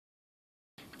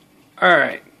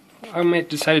Alright,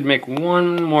 decided to make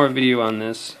one more video on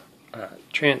this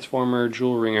transformer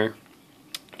joule ringer,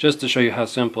 just to show you how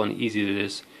simple and easy it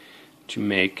is to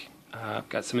make. I've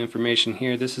got some information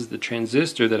here. This is the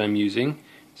transistor that I'm using.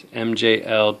 It's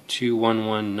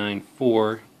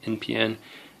MJL21194 NPN.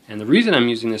 And the reason I'm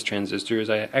using this transistor is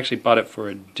I actually bought it for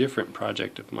a different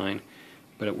project of mine,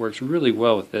 but it works really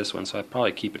well with this one, so I'd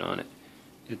probably keep it on it.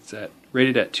 It's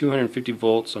rated at 250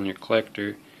 volts on your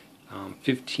collector,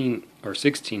 15 or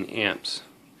 16 amps.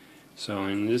 So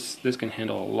this can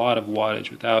handle a lot of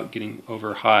wattage without getting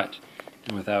over hot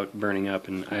and without burning up,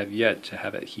 and I have yet to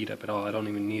have it heat up at all. I don't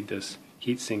even need this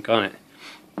heat sink on it.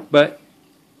 But,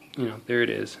 you know, there it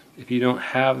is. If you don't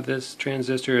have this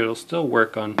transistor, it'll still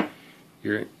work on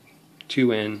your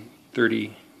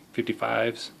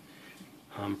 2N3055s.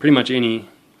 Pretty much any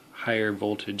higher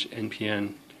voltage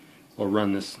NPN will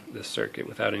run this circuit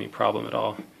without any problem at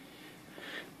all.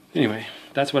 Anyway,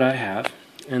 that's what I have.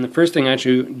 And the first thing I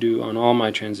should do on all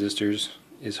my transistors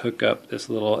is hook up this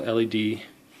little LED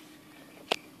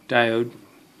diode,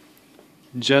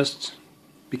 just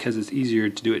because it's easier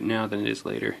to do it now than it is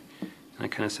later. And I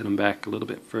kind of set them back a little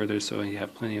bit further so you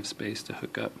have plenty of space to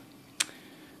hook up.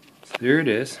 So there it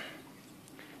is.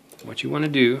 What you want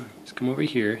to do is come over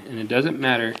here, and it doesn't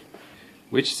matter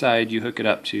which side you hook it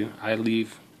up to.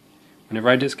 Whenever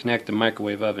I disconnect the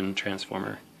microwave oven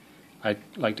transformer, I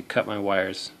like to cut my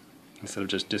wires instead of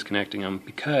just disconnecting them,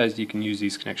 because you can use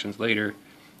these connections later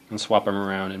and swap them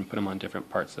around and put them on different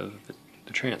parts of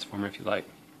the transformer if you like.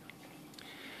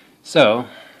 So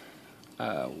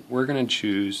we're going to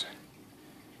choose,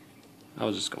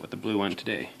 I'll just go with the blue one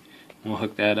today. We'll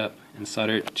hook that up and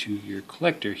solder it to your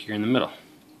collector here in the middle.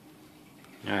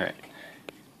 Alright.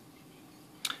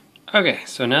 Okay,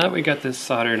 so now that we got this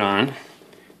soldered on,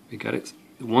 we got it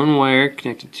one wire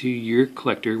connected to your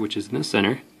collector, which is in the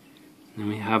center. Then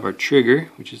we have our trigger,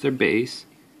 which is their base,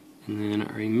 and then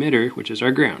our emitter, which is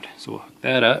our ground. So we'll hook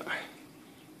that up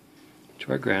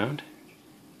to our ground.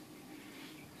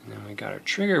 And then we got our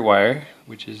trigger wire,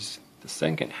 which is the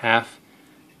second half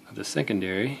of the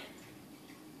secondary,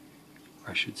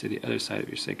 or I should say the other side of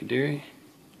your secondary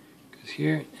goes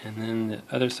here, and then the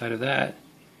other side of that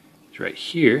is right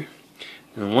here.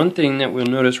 And one thing that we'll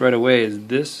notice right away is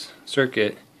this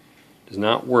circuit does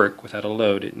not work without a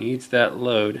load. It needs that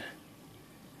load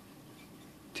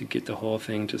to get the whole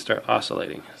thing to start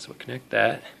oscillating. So we'll connect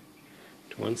that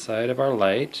to one side of our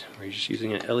light. We're just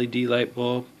using an LED light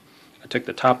bulb. I took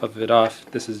the top of it off.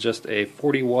 This is just a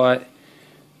 40 watt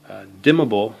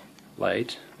dimmable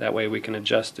light. That way we can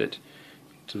adjust it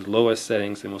to the lowest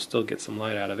settings and we'll still get some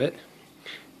light out of it.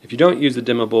 If you don't use the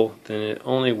dimmable, then it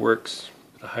only works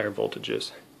with the higher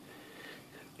voltages.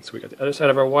 So we got the other side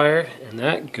of our wire, and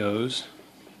that goes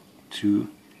to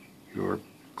your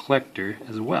collector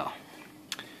as well.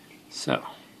 So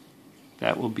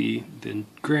that will be the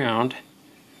ground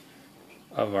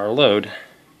of our load,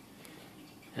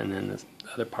 and then the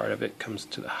other part of it comes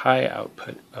to the high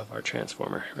output of our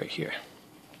transformer right here.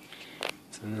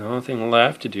 So the only thing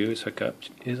left to do is hook up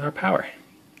our power.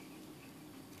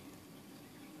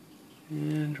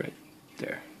 And right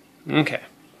there. Okay.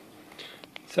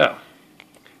 So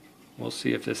we'll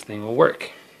see if this thing will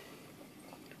work.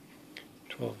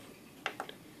 12.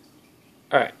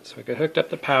 Alright, so I got hooked up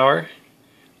the power.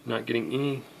 Not getting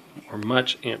any or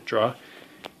much amp draw.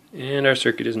 And our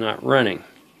circuit is not running.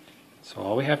 So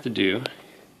all we have to do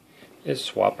is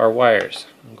swap our wires.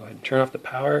 I'll go ahead and turn off the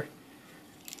power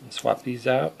and swap these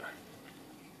out.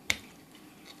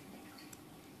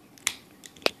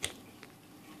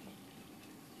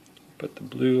 Put the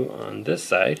blue on this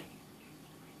side.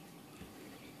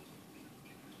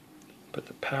 Put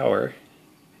the power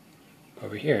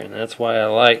over here, and that's why I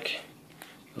like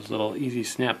those little easy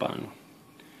snap-on.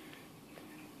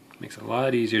 Makes it a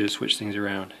lot easier to switch things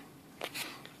around.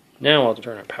 Now I'll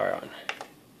turn our power on.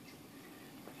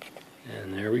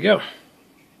 And there we go.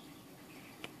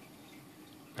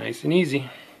 Nice and easy.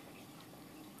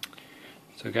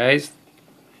 So guys,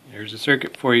 there's a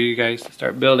circuit for you guys to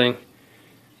start building,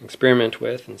 experiment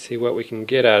with, and see what we can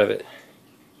get out of it.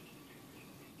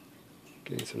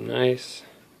 Getting some nice,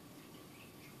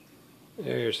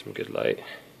 there's some good light.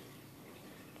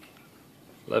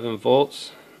 11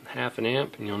 volts, half an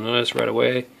amp, and you'll notice right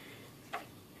away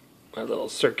my little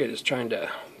circuit is trying to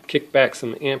kick back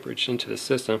some amperage into the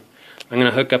system. I'm going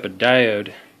to hook up a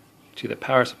diode to the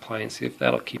power supply and see if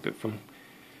that'll keep it from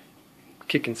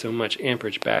kicking so much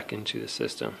amperage back into the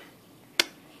system.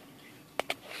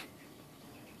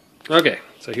 Okay,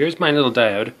 so here's my little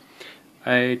diode.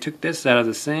 I took this out of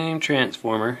the same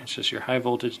transformer, it's just your high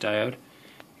voltage diode,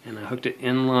 and I hooked it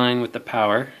in line with the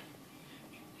power,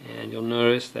 and you'll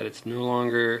notice that it's no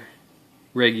longer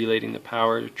regulating the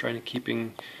power, trying to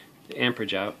keeping the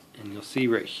amperage out. And you'll see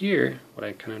right here what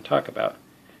I kind of talk about.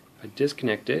 If I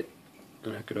disconnect it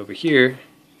and hook it over here,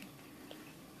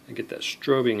 I get that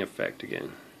strobing effect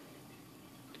again.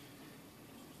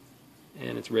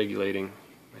 And it's regulating.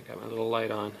 I got my little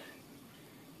light on.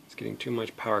 It's getting too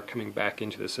much power coming back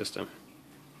into the system.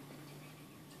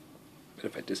 But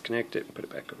if I disconnect it and put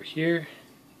it back over here,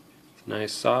 it's a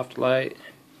nice soft light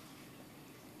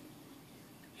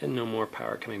and no more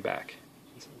power coming back.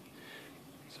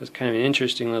 So it's kind of an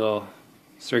interesting little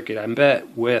circuit. I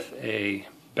bet with a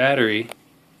battery,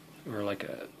 or like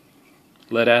a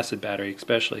lead acid battery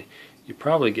especially, you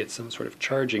probably get some sort of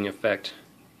charging effect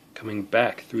coming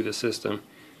back through the system.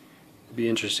 It'd be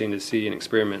interesting to see and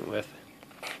experiment with.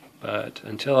 But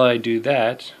until I do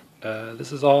that,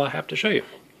 this is all I have to show you.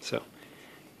 So,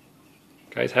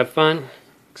 guys, have fun,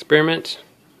 experiment,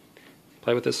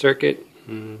 play with this circuit,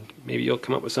 and maybe you'll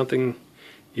come up with something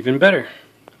even better.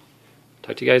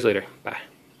 Talk to you guys later. Bye.